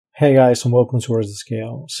Hey guys, and welcome towards the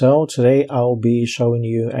scale. So today I'll be showing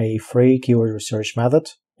you a free keyword research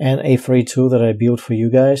method and a free tool that I built for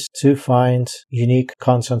you guys to find unique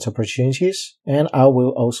content opportunities. And I will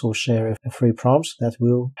also share a free prompt that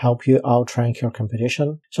will help you outrank your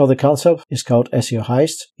competition. So the concept is called SEO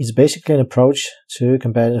Heist. It's basically an approach to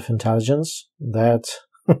competitive intelligence that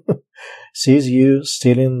sees you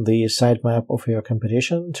stealing the sitemap of your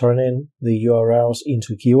competition, turning the URLs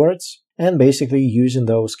into keywords, and basically using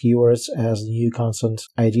those keywords as new content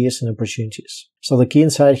ideas and opportunities. So the key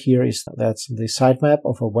insight here is that the sitemap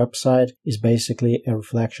of a website is basically a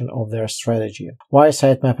reflection of their strategy. Why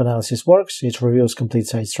sitemap analysis works? It reveals complete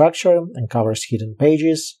site structure, uncovers hidden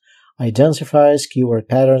pages, identifies keyword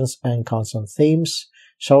patterns and content themes,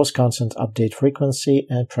 shows content update frequency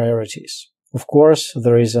and priorities. Of course,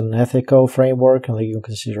 there is an ethical framework and legal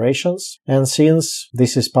considerations, and since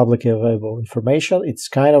this is publicly available information, it's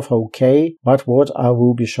kind of okay, but what I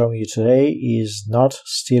will be showing you today is not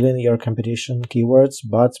stealing your competition keywords,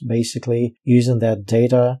 but basically using that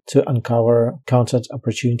data to uncover content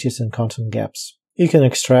opportunities and content gaps. You can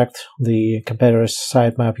extract the competitor's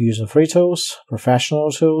sitemap using free tools,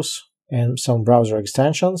 professional tools, and some browser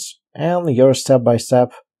extensions, and your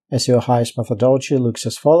step-by-step SEO Heist methodology looks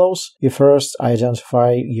as follows. You first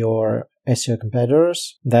identify your SEO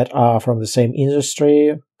competitors that are from the same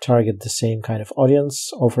industry, target the same kind of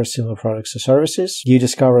audience, offer similar products or services. You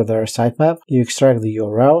discover their sitemap, you extract the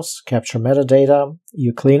URLs, capture metadata,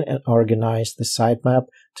 you clean and organize the sitemap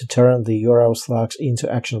to turn the URL slugs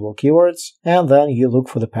into actionable keywords, and then you look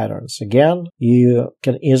for the patterns. Again, you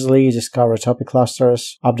can easily discover topic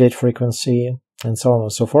clusters, update frequency, and so on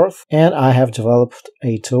and so forth. And I have developed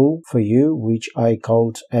a tool for you, which I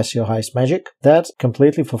called SEO Heist Magic, that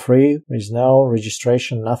completely for free, there is no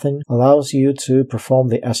registration, nothing, allows you to perform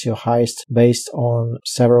the SEO Heist based on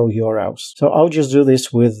several URLs. So I'll just do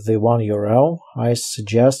this with the one URL. I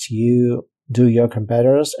suggest you do your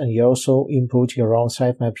competitors and you also input your own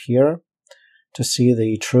sitemap here to see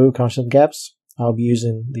the true content gaps. I'll be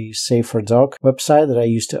using the Safer Doc website that I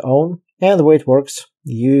used to own. And the way it works,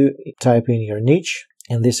 you type in your niche.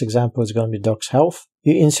 In this example, it's going to be dogs health.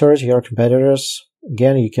 You insert your competitors.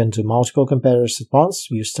 Again, you can do multiple competitors at once.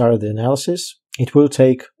 You start the analysis. It will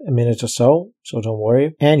take a minute or so don't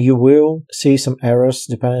worry. And you will see some errors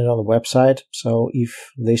depending on the website. So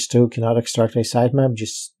if these two cannot extract a sitemap,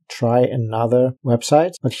 just try another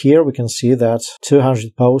website. But here we can see that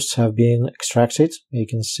 200 posts have been extracted. You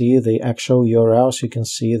can see the actual URLs, you can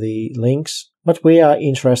see the links. But we are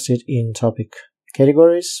interested in topic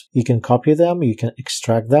categories. You can copy them, you can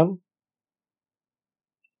extract them.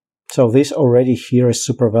 So this already here is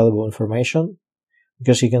super valuable information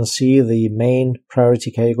because you can see the main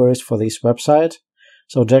priority categories for this website.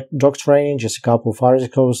 So dog training, just a couple of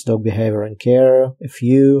articles, dog behavior and care, a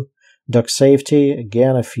few, dog safety,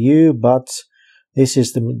 again a few, but this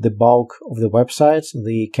is the bulk of the website.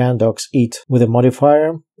 The Can Dogs Eat with a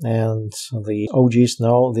modifier, and the OGs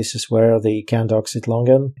know this is where the Can Dogs Eat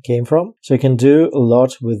Longan came from. So you can do a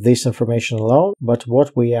lot with this information alone, but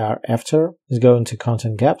what we are after is going to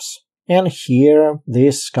content gaps. And here,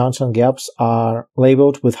 these content gaps are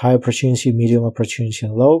labeled with high opportunity, medium opportunity,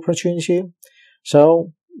 and low opportunity.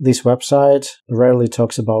 So this website rarely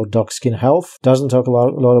talks about dog skin health, doesn't talk a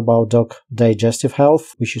lot about dog digestive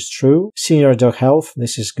health, which is true. Senior dog health,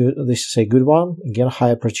 this is good. This is a good one. Again,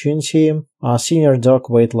 high opportunity. Senior dog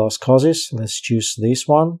weight loss causes, let's choose this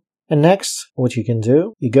one. And next, what you can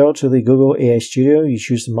do, you go to the Google AI Studio, you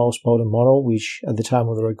choose the most potent model, which at the time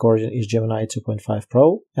of the recording is Gemini 2.5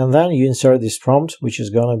 Pro, and then you insert this prompt, which is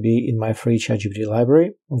going to be in my free ChatGPT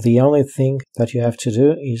library. The only thing that you have to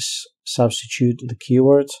do is substitute the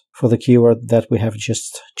keyword for the keyword that we have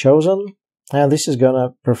just chosen. And this is going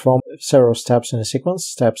to perform several steps in a sequence,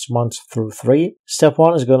 steps 1 through 3. Step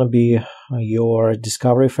 1 is going to be your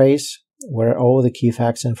discovery phase, where all the key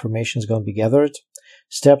facts and information is going to be gathered.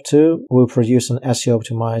 Step 2 will produce an SEO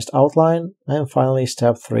optimized outline. And finally,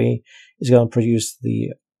 step 3 is going to produce the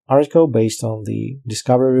article based on the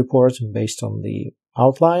discovery report and based on the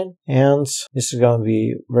outline. And this is going to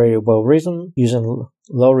be very well written using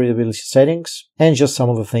low readability settings and just some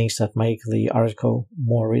of the things that make the article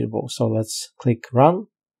more readable. So let's click run.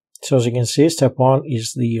 So as you can see, step 1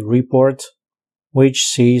 is the report, which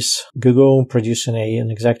sees Google producing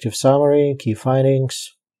an executive summary, key findings,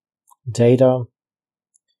 data,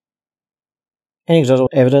 anecdotal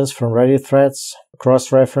evidence from Reddit threads,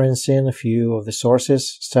 cross-referencing a few of the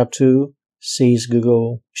sources. Step 2 sees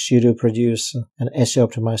Google Studio produce an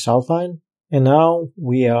SEO-optimized outline. And now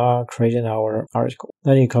we are creating our article.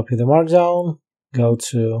 Then you copy the markdown, go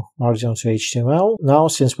to Markdown to HTML. Now,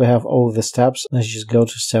 since we have all the steps, let's just go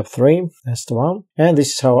to step 3. That's the one. And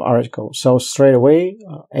this is our article. So straight away,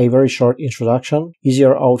 a very short introduction. Is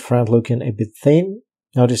your old friend looking a bit thin?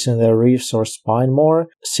 Noticing the reefs or spine more?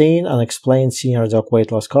 Seen unexplained senior dog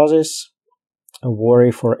weight loss causes? A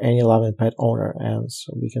worry for any loving pet owner. And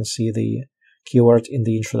so we can see the keyword in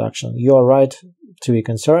the introduction. You are right to be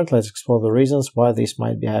concerned. Let's explore the reasons why this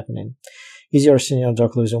might be happening. Is your senior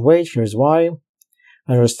dog losing weight? Here's why.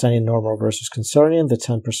 Understanding normal versus concerning, the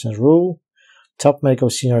 10% rule. Top medical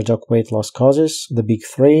senior dog weight loss causes, the big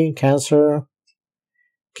 3, cancer,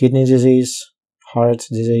 kidney disease, heart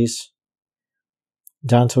disease,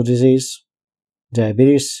 dental disease,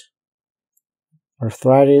 diabetes,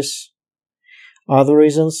 arthritis. Other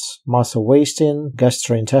reasons, muscle wasting,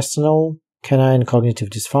 gastrointestinal, canine cognitive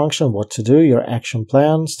dysfunction, what to do, your action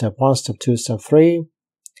plan, step 1, step 2, step 3.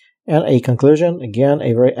 And a conclusion, again,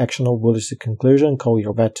 a very actionable holistic conclusion. Call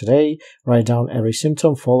your vet today, write down every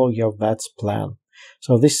symptom, follow your vet's plan.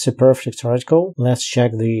 So this is a perfect article. Let's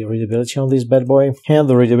check the readability on this bad boy. And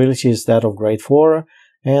the readability is that of grade 4.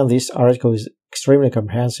 And this article is extremely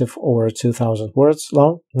comprehensive, over 2,000 words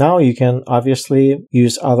long. Now you can obviously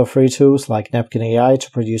use other free tools like Napkin AI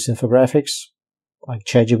to produce infographics, like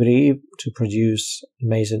ChatGPT to produce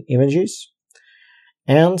amazing images.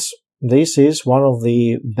 And this is one of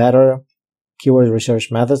the better keyword research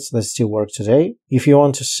methods that still work today. If you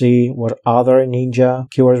want to see what other ninja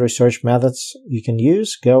keyword research methods you can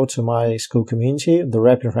use, go to my school community, the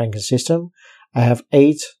Rapid Ranking System. I have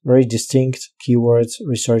 8 very distinct keyword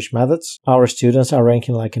research methods. Our students are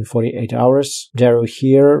ranking like in 48 hours. Daryl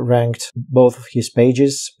here ranked both of his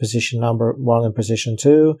pages, position number 1 and position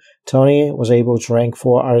 2. Tony was able to rank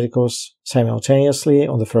 4 articles simultaneously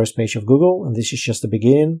on the first page of Google, and this is just the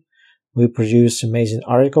beginning. We produce amazing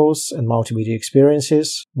articles and multimedia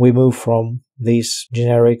experiences. We move from these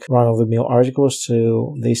generic run-of-the-mill articles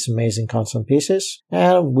to these amazing content pieces.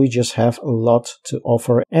 And we just have a lot to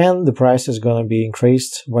offer. And the price is going to be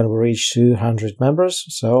increased when we reach 200 members.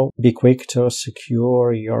 So be quick to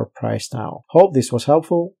secure your price now. Hope this was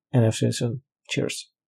helpful, and I'll see you soon. Cheers.